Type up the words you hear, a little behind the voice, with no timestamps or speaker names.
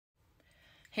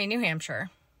Hey, New Hampshire.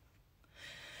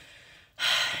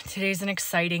 Today's an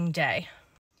exciting day.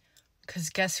 Because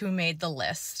guess who made the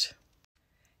list?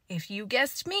 If you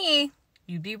guessed me,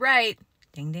 you'd be right.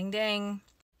 Ding, ding, ding.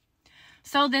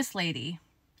 So this lady,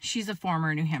 she's a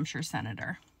former New Hampshire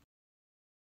senator,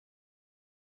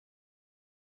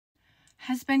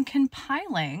 has been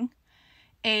compiling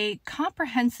a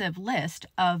comprehensive list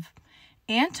of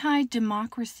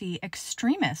anti-democracy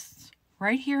extremists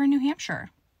right here in New Hampshire.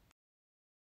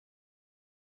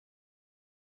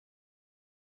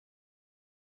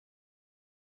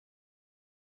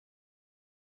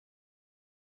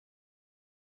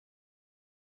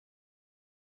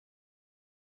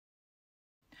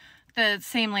 The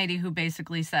same lady who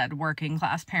basically said working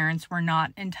class parents were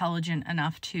not intelligent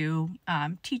enough to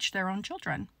teach their own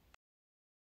children.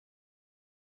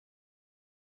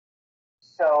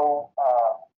 So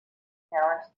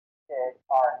parents that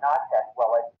are not that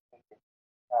well educated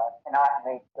cannot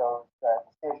make those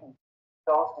decisions.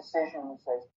 Those decisions,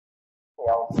 as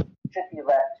detailed, should be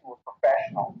left to a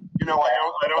professional. I don't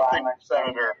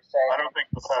think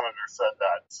the senator said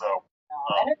that. So.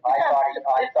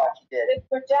 I thought you did. If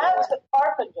your dad's a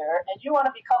carpenter and you want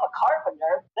to become a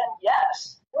carpenter, then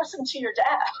yes, listen to your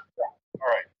dad. All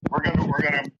right, we're gonna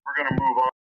move on.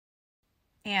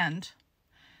 And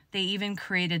they even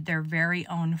created their very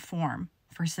own form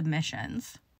for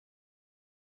submissions.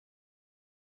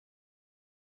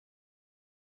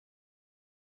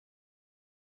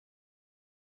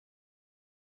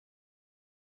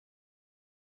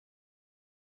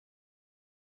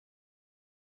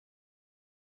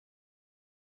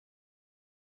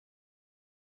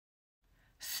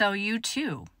 So you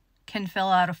too can fill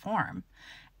out a form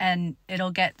and it'll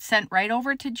get sent right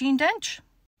over to Gene Dench.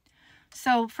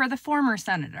 So for the former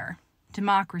senator,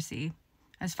 democracy,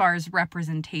 as far as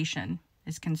representation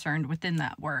is concerned within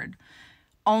that word,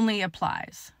 only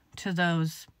applies to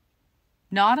those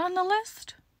not on the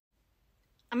list.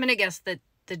 I'm going to guess that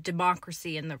the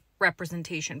democracy and the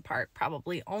representation part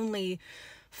probably only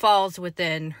falls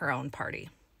within her own party,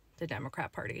 the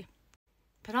Democrat Party.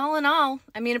 But all in all,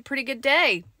 a pretty good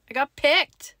day. I got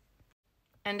picked.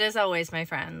 And as always, my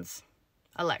friends,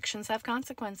 elections have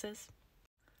consequences.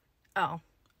 Oh,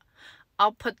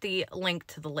 I'll put the link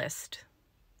to the list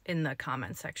in the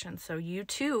comment section so you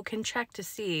too can check to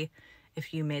see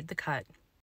if you made the cut.